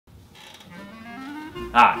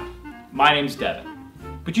Hi, my name's Devin,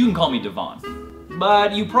 but you can call me Devon.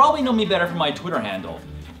 But you probably know me better from my Twitter handle,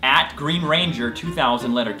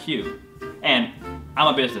 @GreenRanger2000Q. And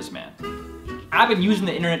I'm a businessman. I've been using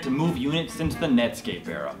the internet to move units since the Netscape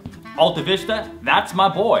era. AltaVista, that's my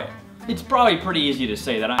boy. It's probably pretty easy to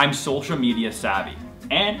say that I'm social media savvy.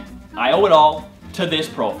 And I owe it all to this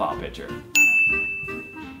profile picture.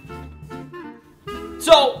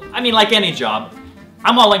 So, I mean, like any job,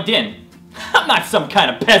 I'm on LinkedIn. I'm not some kind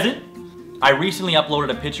of peasant. I recently uploaded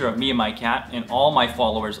a picture of me and my cat, and all my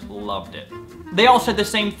followers loved it. They all said the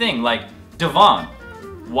same thing, like, Devon,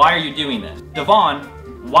 why are you doing this? Devon,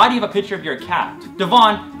 why do you have a picture of your cat?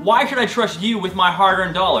 Devon, why should I trust you with my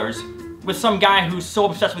hard-earned dollars with some guy who's so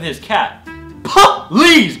obsessed with his cat?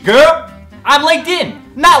 Please, girl! I'm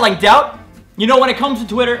LinkedIn, not linked out. You know, when it comes to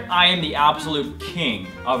Twitter, I am the absolute king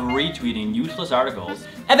of retweeting useless articles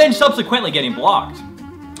and then subsequently getting blocked.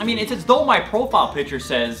 I mean, it's as though my profile picture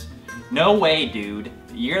says, no way, dude.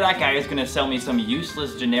 You're that guy who's gonna sell me some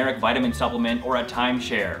useless generic vitamin supplement or a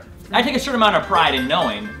timeshare. I take a certain amount of pride in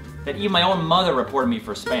knowing that even my own mother reported me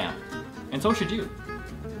for spam. And so should you.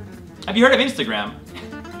 Have you heard of Instagram?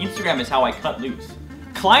 Instagram is how I cut loose.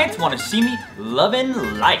 Clients want to see me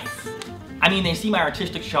loving life. I mean, they see my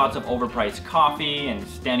artistic shots of overpriced coffee and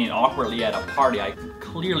standing awkwardly at a party I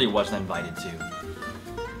clearly wasn't invited to.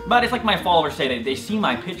 But it's like my followers say, that they see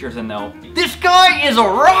my pictures and they'll, this guy is a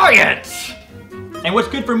riot! And what's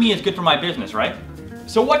good for me is good for my business, right?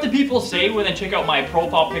 So what do people say when they check out my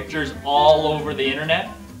profile pictures all over the internet?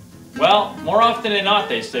 Well, more often than not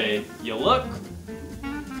they say, you look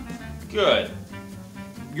good.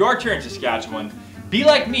 Your turn, Saskatchewan. Be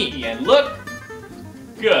like me and look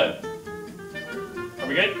good. Are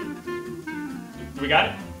we good? We got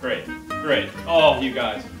it? Great, great. Oh, you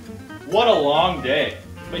guys, what a long day.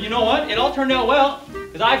 But you know what? It all turned out well,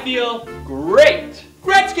 because I feel great.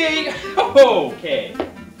 Gretzky! Okay.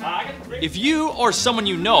 If you or someone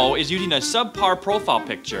you know is using a subpar profile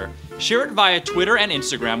picture, share it via Twitter and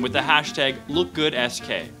Instagram with the hashtag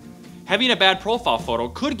LookGoodSK. Having a bad profile photo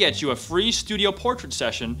could get you a free studio portrait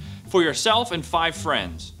session for yourself and 5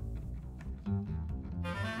 friends.